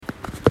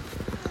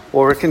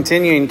Well, we're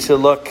continuing to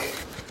look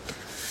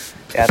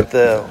at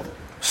the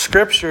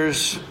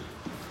scriptures,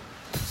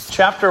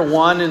 chapter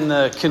 1 in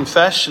the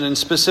confession, and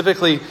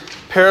specifically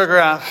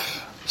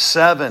paragraph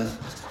 7.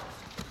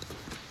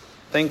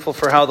 Thankful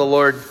for how the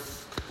Lord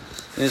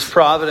in His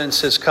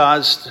providence has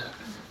caused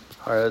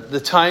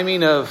the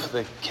timing of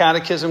the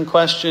catechism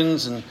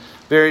questions and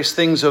various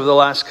things over the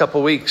last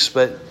couple weeks.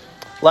 But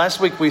last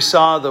week we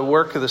saw the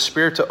work of the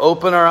Spirit to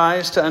open our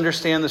eyes to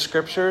understand the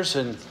scriptures,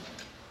 and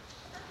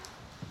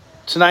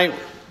tonight,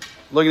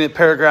 looking at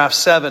paragraph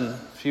 7,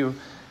 if you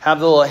have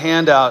the little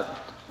handout,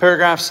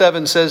 paragraph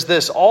 7 says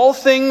this: all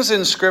things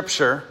in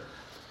Scripture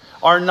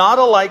are not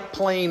alike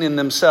plain in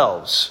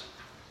themselves,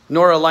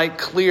 nor alike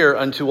clear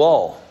unto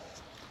all.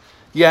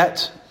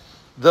 Yet,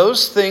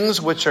 those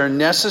things which are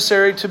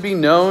necessary to be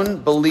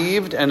known,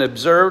 believed, and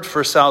observed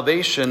for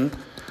salvation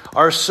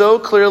are so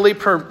clearly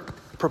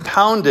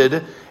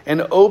propounded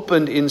and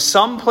opened in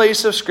some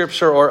place of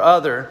Scripture or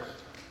other,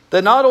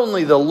 that not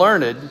only the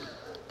learned,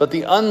 but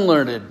the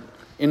unlearned,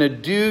 in a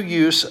due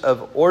use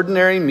of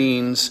ordinary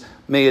means,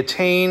 may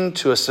attain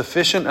to a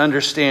sufficient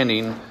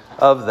understanding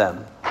of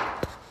them.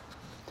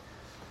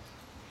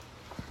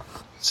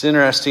 It's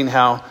interesting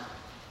how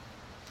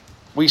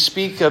we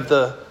speak of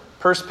the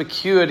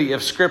perspicuity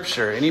of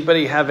Scripture.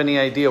 Anybody have any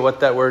idea what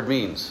that word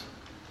means?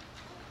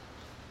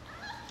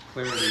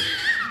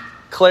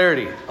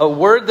 Clarity. A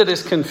word that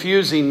is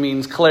confusing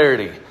means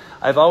clarity.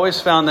 I've always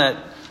found that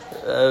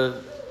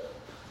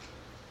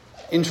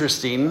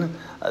interesting.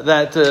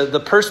 That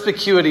the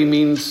perspicuity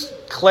means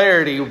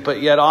clarity,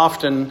 but yet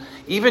often,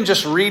 even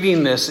just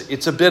reading this,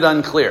 it's a bit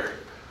unclear.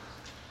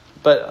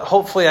 But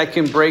hopefully I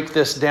can break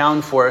this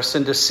down for us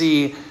and to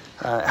see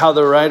how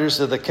the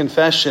writers of the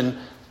confession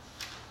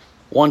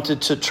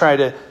wanted to try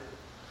to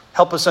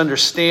help us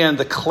understand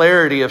the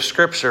clarity of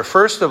Scripture.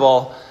 First of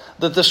all,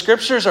 that the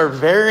Scriptures are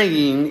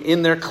varying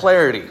in their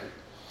clarity.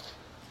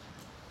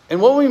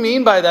 And what we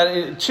mean by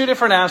that, two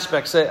different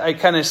aspects, I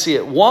kind of see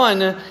it.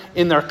 One,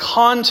 in their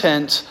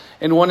content,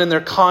 and one in their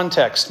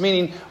context.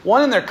 Meaning,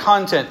 one in their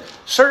content.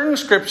 Certain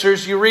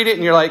scriptures, you read it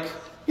and you're like,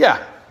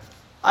 yeah,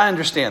 I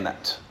understand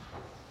that.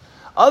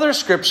 Other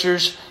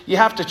scriptures, you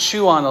have to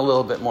chew on a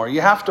little bit more.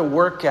 You have to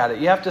work at it.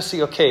 You have to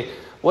see, okay,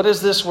 what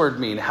does this word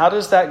mean? How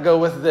does that go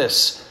with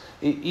this?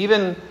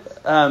 Even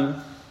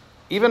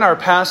our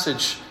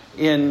passage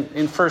in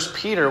 1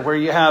 Peter, where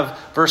you have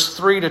verse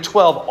 3 to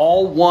 12,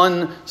 all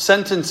one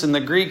sentence in the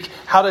Greek,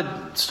 how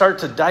to start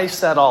to dice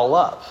that all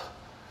up.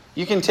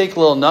 You can take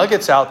little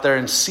nuggets out there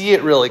and see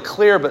it really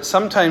clear, but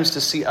sometimes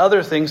to see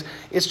other things,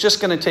 it's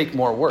just going to take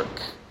more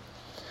work.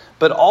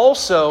 But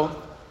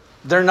also,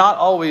 they're not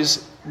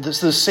always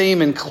the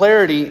same in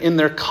clarity in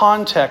their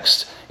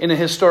context, in a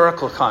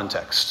historical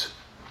context.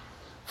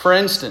 For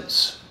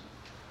instance,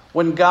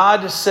 when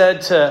God said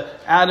to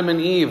Adam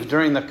and Eve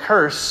during the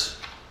curse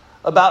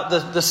about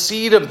the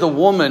seed of the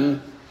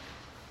woman,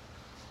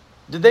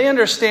 did they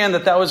understand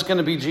that was going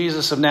to be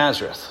Jesus of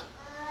Nazareth?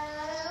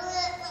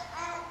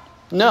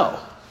 No.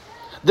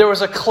 There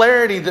was a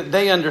clarity that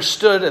they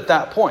understood at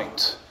that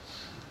point.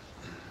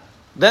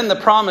 Then the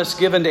promise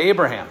given to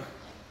Abraham: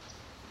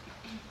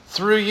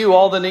 through you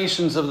all the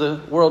nations of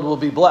the world will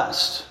be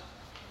blessed.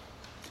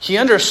 He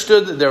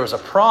understood that there was a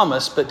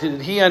promise, but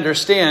did he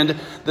understand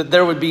that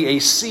there would be a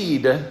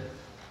seed,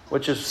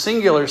 which is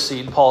singular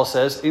seed, Paul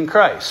says, in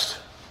Christ?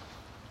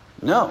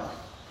 No.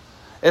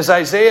 As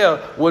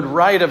Isaiah would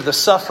write of the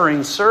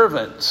suffering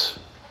servant,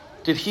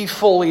 did he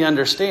fully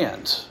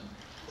understand?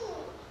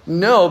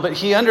 No, but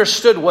he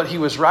understood what he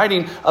was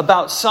writing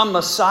about some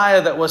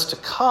Messiah that was to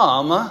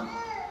come.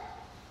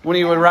 When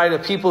he would write, a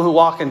people who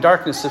walk in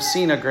darkness have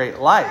seen a great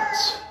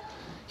light.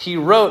 He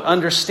wrote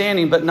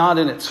understanding, but not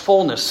in its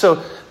fullness.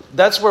 So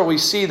that's where we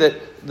see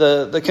that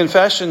the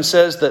confession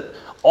says that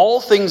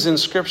all things in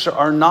Scripture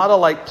are not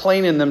alike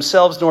plain in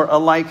themselves, nor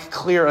alike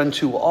clear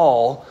unto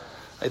all.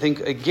 I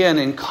think, again,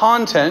 in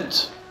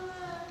content,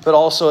 but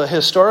also a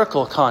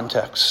historical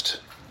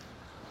context.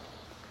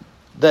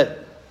 That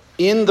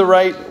in the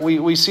right,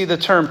 we see the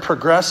term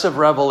progressive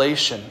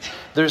revelation.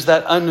 There's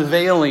that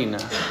unveiling,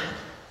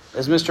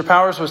 as Mr.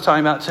 Powers was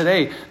talking about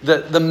today,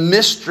 the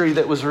mystery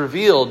that was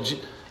revealed.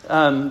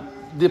 The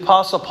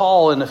Apostle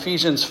Paul in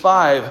Ephesians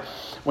 5,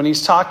 when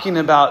he's talking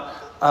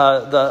about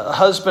the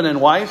husband and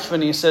wife,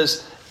 and he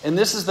says, and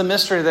this is the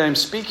mystery that I'm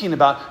speaking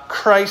about,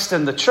 Christ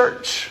and the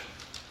church.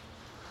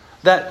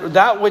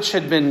 That which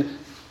had been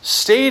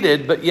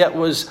stated, but yet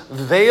was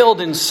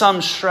veiled in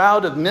some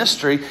shroud of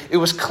mystery, it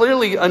was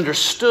clearly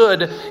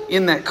understood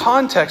in that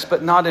context,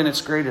 but not in its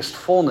greatest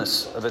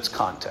fullness of its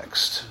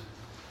context.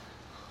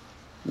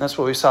 And that's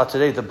what we saw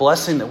today, the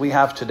blessing that we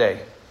have today,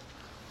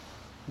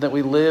 that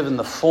we live in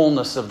the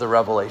fullness of the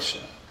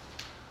revelation.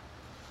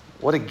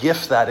 What a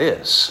gift that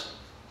is.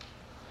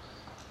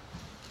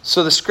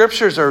 So the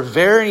Scriptures are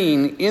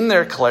varying in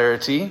their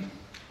clarity,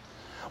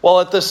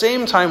 while at the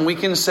same time we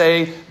can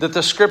say that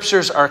the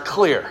Scriptures are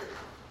clear.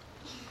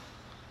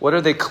 What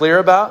are they clear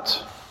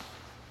about?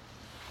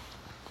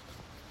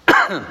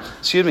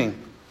 Excuse me.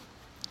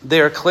 They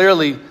are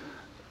clearly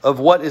of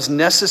what is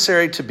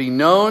necessary to be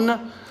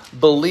known,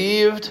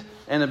 believed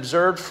and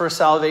observed for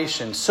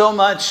salvation, so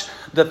much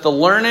that the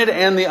learned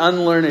and the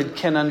unlearned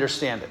can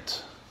understand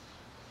it.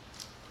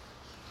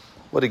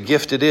 What a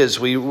gift it is.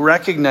 We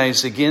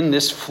recognize, again,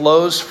 this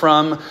flows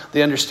from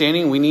the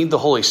understanding. We need the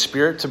Holy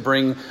Spirit to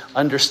bring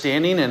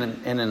understanding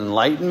and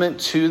enlightenment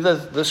to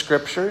the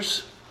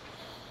Scriptures.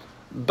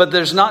 But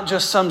there's not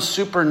just some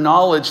super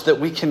knowledge that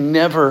we can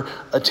never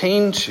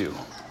attain to.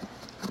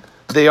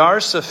 They are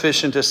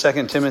sufficient, as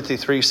 2 Timothy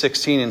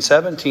 3:16 and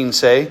 17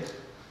 say.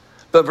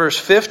 But verse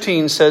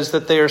 15 says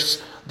that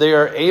they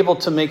are able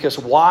to make us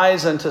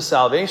wise unto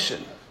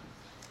salvation.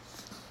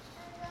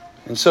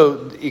 And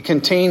so it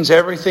contains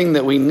everything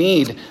that we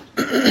need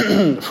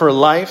for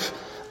life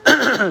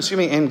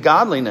and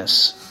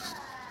godliness.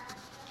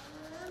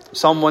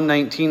 Psalm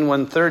 119,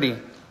 130.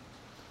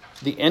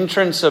 The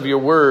entrance of your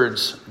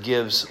words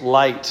gives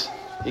light.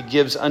 It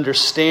gives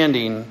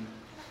understanding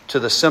to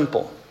the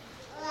simple.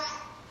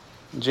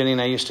 Jenny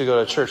and I used to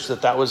go to church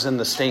that was in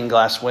the stained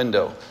glass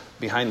window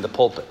behind the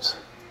pulpit.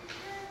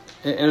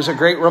 And it was a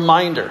great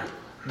reminder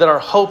that our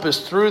hope is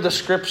through the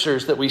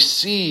Scriptures, that we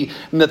see,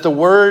 and that the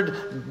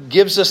Word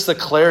gives us the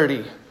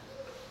clarity.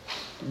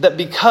 That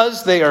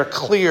because they are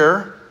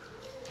clear,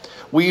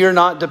 we are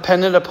not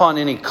dependent upon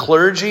any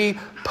clergy,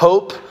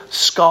 pope,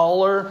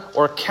 scholar,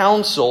 or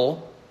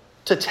council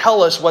to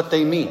tell us what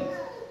they mean.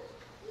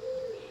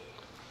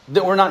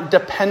 That we're not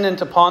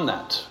dependent upon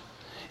that.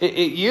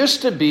 It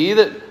used to be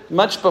that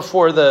much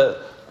before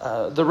the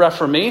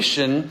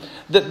Reformation,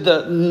 that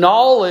the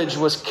knowledge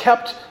was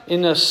kept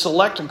in a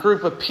select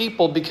group of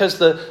people because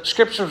the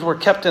Scriptures were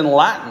kept in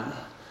Latin.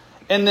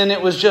 And then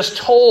it was just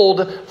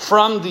told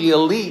from the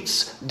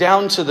elites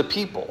down to the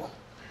people.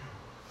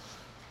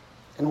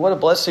 And what a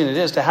blessing it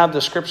is to have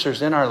the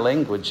Scriptures in our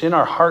language, in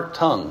our heart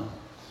tongue,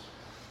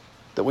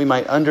 that we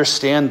might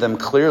understand them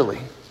clearly.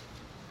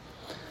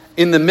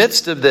 In the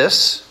midst of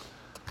this,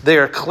 they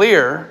are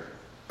clear,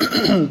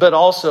 but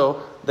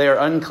also they are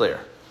unclear.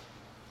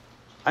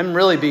 I'm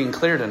really being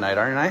clear tonight,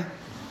 aren't I?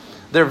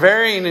 They're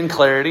varying in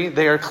clarity.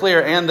 They are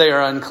clear and they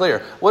are unclear.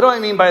 What do I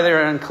mean by they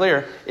are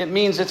unclear? It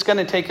means it's going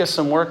to take us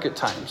some work at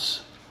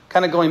times.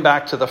 Kind of going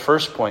back to the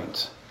first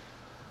point.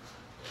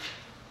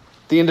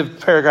 At the end of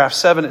paragraph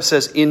 7, it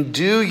says, in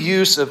due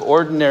use of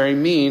ordinary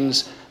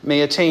means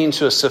may attain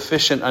to a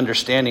sufficient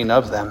understanding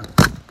of them.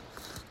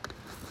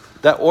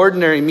 That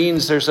ordinary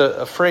means, there's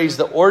a phrase,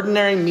 the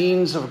ordinary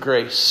means of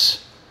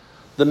grace.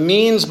 The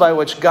means by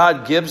which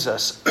God gives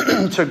us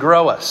to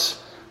grow us.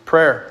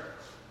 Prayer,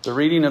 the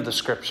reading of the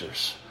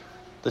Scriptures,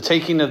 the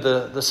taking of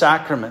the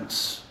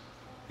sacraments,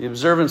 the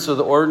observance of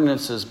the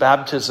ordinances,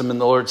 baptism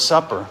and the Lord's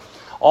Supper.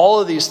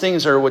 All of these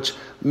things are which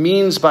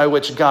means by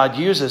which God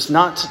uses,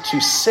 not to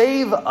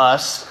save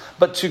us,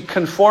 but to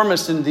conform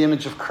us into the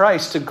image of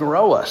Christ, to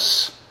grow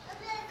us.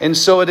 And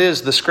so it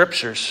is the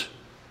Scriptures.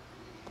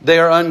 They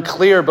are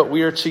unclear, but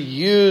we are to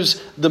use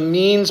the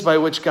means by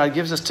which God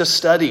gives us to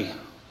study.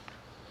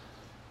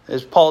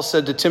 As Paul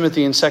said to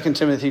Timothy in 2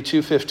 Timothy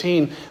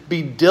 2:15,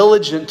 be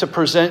diligent to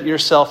present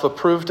yourself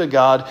approved to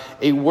God,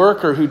 a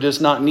worker who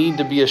does not need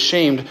to be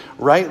ashamed,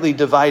 rightly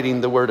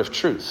dividing the word of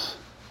truth.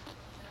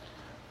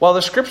 While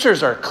the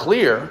Scriptures are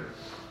clear,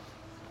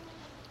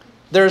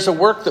 there's a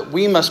work that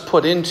we must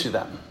put into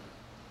them.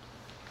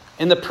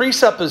 And the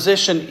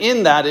presupposition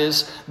in that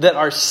is that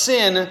our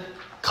sin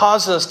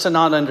causes us to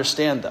not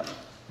understand them.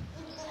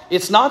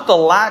 It's not the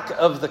lack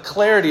of the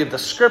clarity of the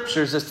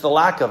Scriptures, it's the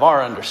lack of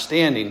our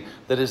understanding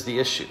that is the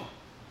issue.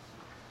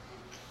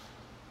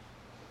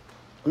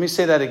 Let me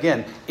say that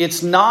again.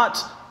 It's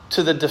not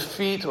to the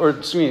defeat,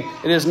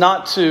 it is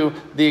not to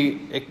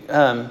the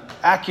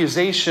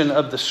accusation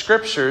of the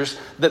Scriptures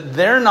that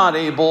they're not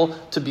able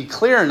to be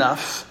clear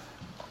enough.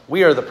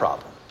 We are the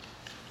problem.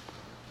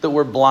 That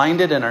we're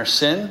blinded in our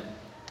sin.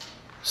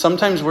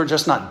 Sometimes we're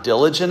just not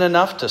diligent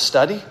enough to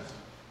study.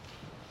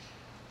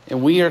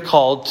 And we are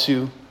called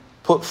to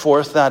put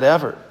forth that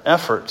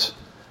effort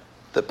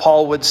that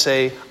Paul would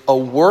say, a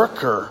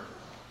worker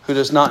who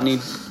does not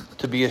need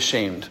to be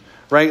ashamed,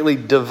 rightly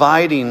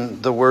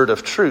dividing the word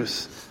of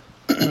truth.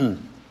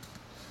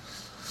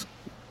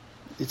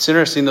 It's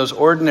interesting, those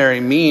ordinary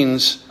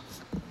means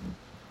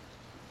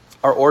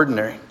are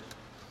ordinary.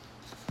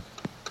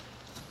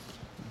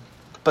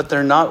 But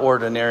they're not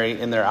ordinary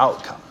in their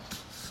outcome.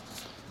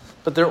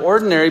 But they're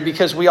ordinary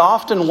because we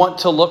often want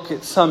to look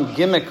at some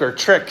gimmick or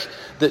trick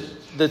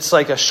that's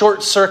like a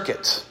short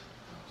circuit.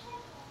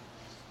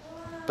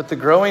 But the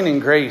growing in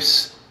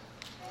grace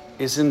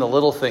is in the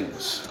little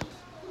things.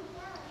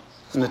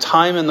 In the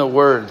time in the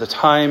Word, the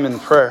time in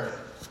prayer.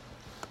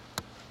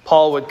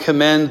 Paul would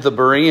commend the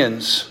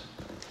Bereans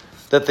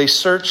that they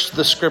searched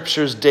the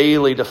Scriptures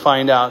daily to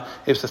find out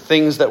if the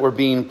things that were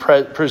being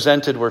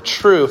presented were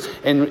true.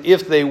 And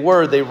if they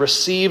were, they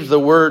received the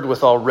Word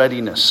with all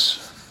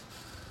readiness.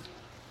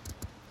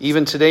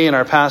 Even today in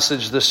our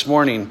passage this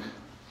morning,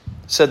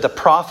 said the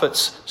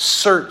prophets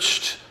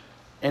searched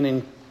and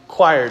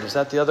inquired. Is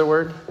that the other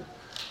word?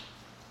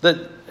 That,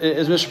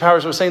 as Mr.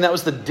 Powers was saying, that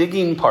was the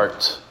digging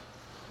part.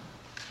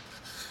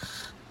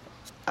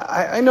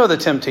 I know the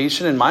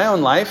temptation in my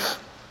own life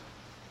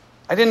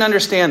I didn't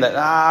understand that.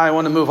 I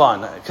want to move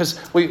on. Because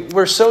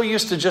we're so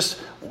used to just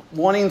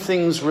wanting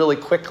things really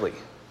quickly.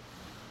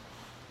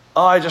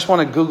 Oh, I just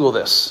want to Google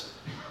this.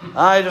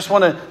 I just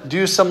want to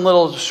do some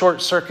little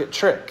short circuit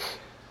trick.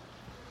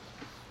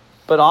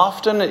 But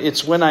often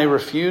it's when I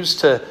refuse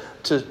to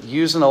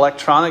use an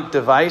electronic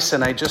device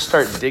and I just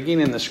start digging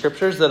in the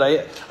scriptures that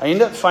I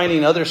end up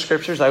finding other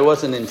scriptures I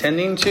wasn't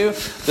intending to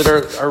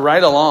that are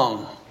right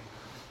along,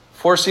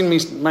 forcing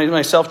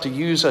myself to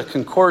use a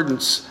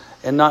concordance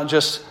and not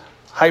just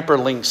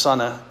hyperlinks on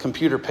a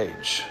computer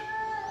page.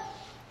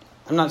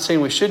 I'm not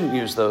saying we shouldn't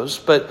use those,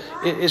 but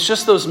it's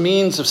just those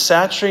means of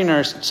saturating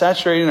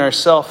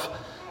ourselves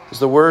with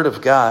the Word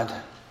of God.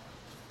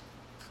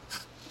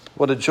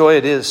 What a joy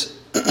it is.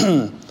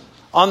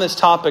 On this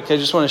topic, I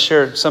just want to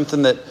share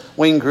something that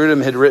Wayne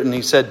Grudem had written.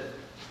 He said,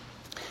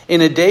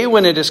 "In a day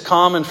when it is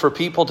common for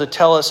people to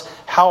tell us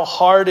how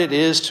hard it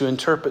is to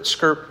interpret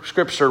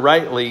Scripture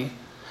rightly,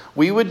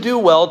 we would do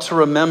well to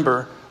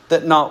remember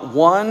that not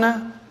once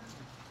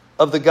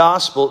in the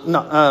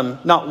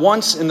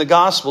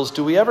Gospels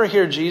do we ever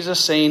hear Jesus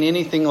saying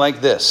anything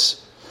like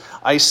this: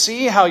 'I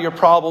see how your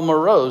problem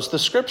arose. The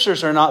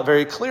Scriptures are not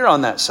very clear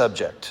on that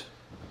subject.'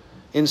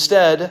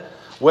 Instead,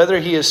 whether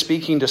he is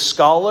speaking to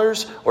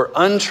scholars or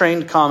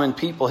untrained common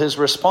people, his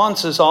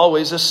responses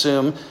always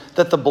assume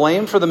that the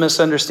blame for the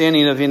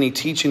misunderstanding of any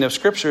teaching of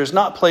Scripture is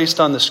not placed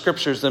on the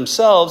Scriptures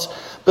themselves,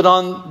 but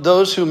on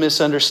those who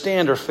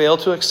misunderstand or fail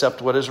to accept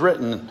what is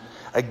written.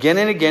 Again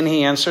and again,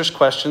 he answers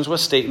questions with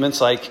statements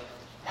like,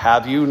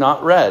 'Have you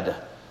not read?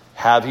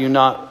 Have you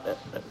never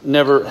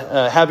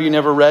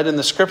read in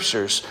the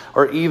Scriptures?'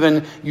 Or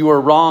even, 'You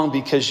are wrong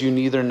because you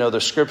neither know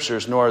the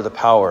Scriptures nor the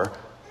power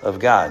of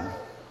God.'"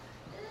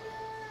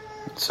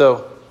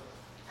 So,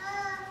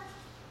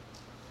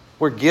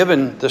 we're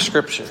given the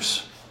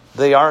Scriptures.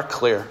 They are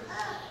clear.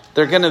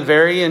 They're going to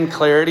vary in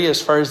clarity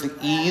as far as the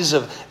ease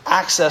of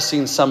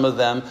accessing some of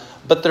them,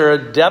 but they're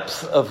a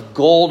depth of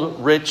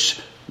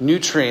gold-rich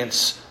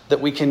nutrients that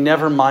we can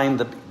never mine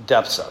the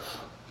depths of.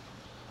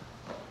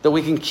 That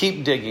we can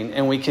keep digging,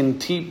 and we can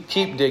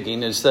keep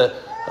digging. As the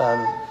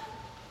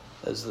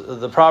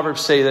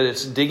Proverbs say, that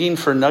it's digging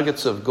for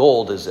nuggets of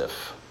gold, as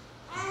if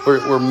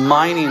we're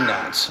mining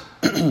that.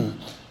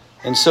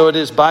 And so it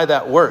is by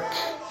that work.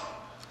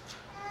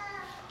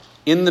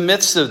 In the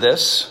midst of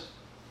this,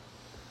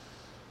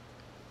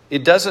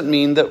 it doesn't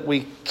mean that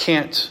we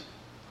can't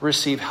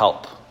receive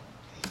help.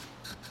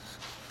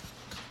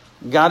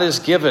 God has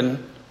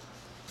given,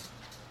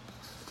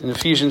 in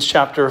Ephesians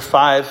chapter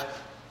 5,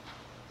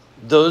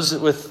 those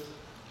with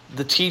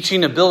the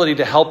teaching ability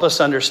to help us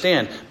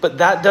understand. But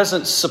that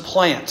doesn't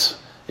supplant.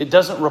 It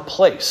doesn't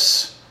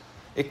replace.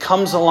 It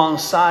comes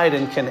alongside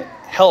and can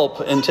help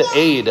and to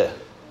aid.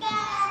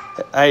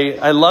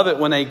 I love it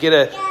when I get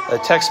a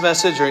text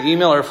message or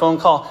email or a phone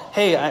call.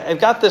 "Hey, I've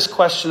got this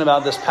question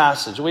about this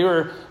passage. We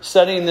were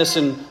studying this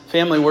in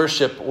family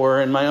worship or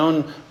in my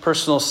own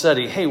personal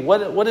study. Hey,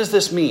 what does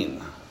this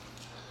mean?"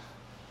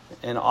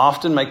 And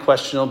often my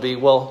question will be,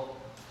 "Well,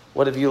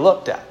 what have you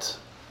looked at?"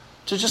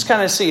 To just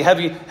kind of see, have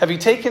you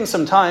taken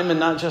some time and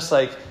not just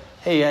like,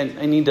 "Hey, I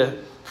need to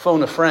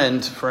phone a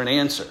friend for an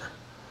answer."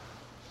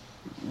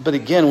 But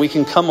again, we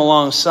can come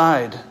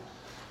alongside.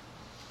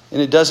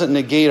 And it doesn't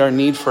negate our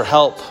need for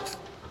help.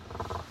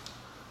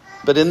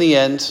 But in the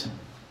end,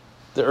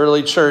 the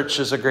early church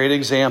is a great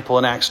example.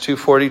 In Acts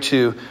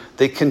 2:42,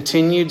 they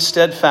continued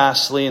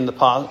steadfastly in the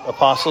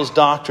apostles'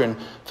 doctrine,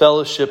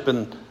 fellowship,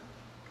 and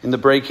in the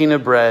breaking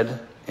of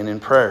bread, and in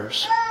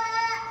prayers.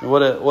 And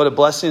what a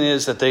blessing it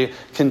is that they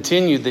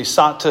continued. They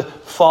sought to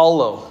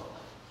follow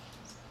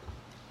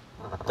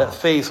that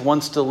faith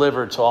once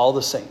delivered to all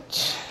the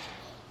saints.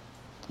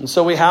 And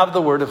so we have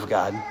the Word of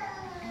God.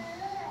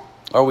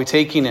 Are we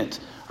taking it?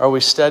 Are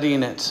we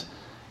studying it?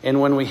 And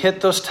when we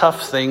hit those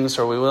tough things,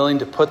 are we willing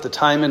to put the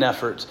time and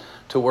effort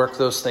to work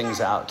those things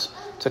out?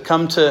 To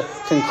come to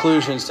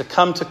conclusions, to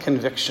come to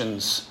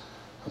convictions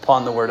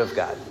upon the Word of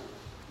God?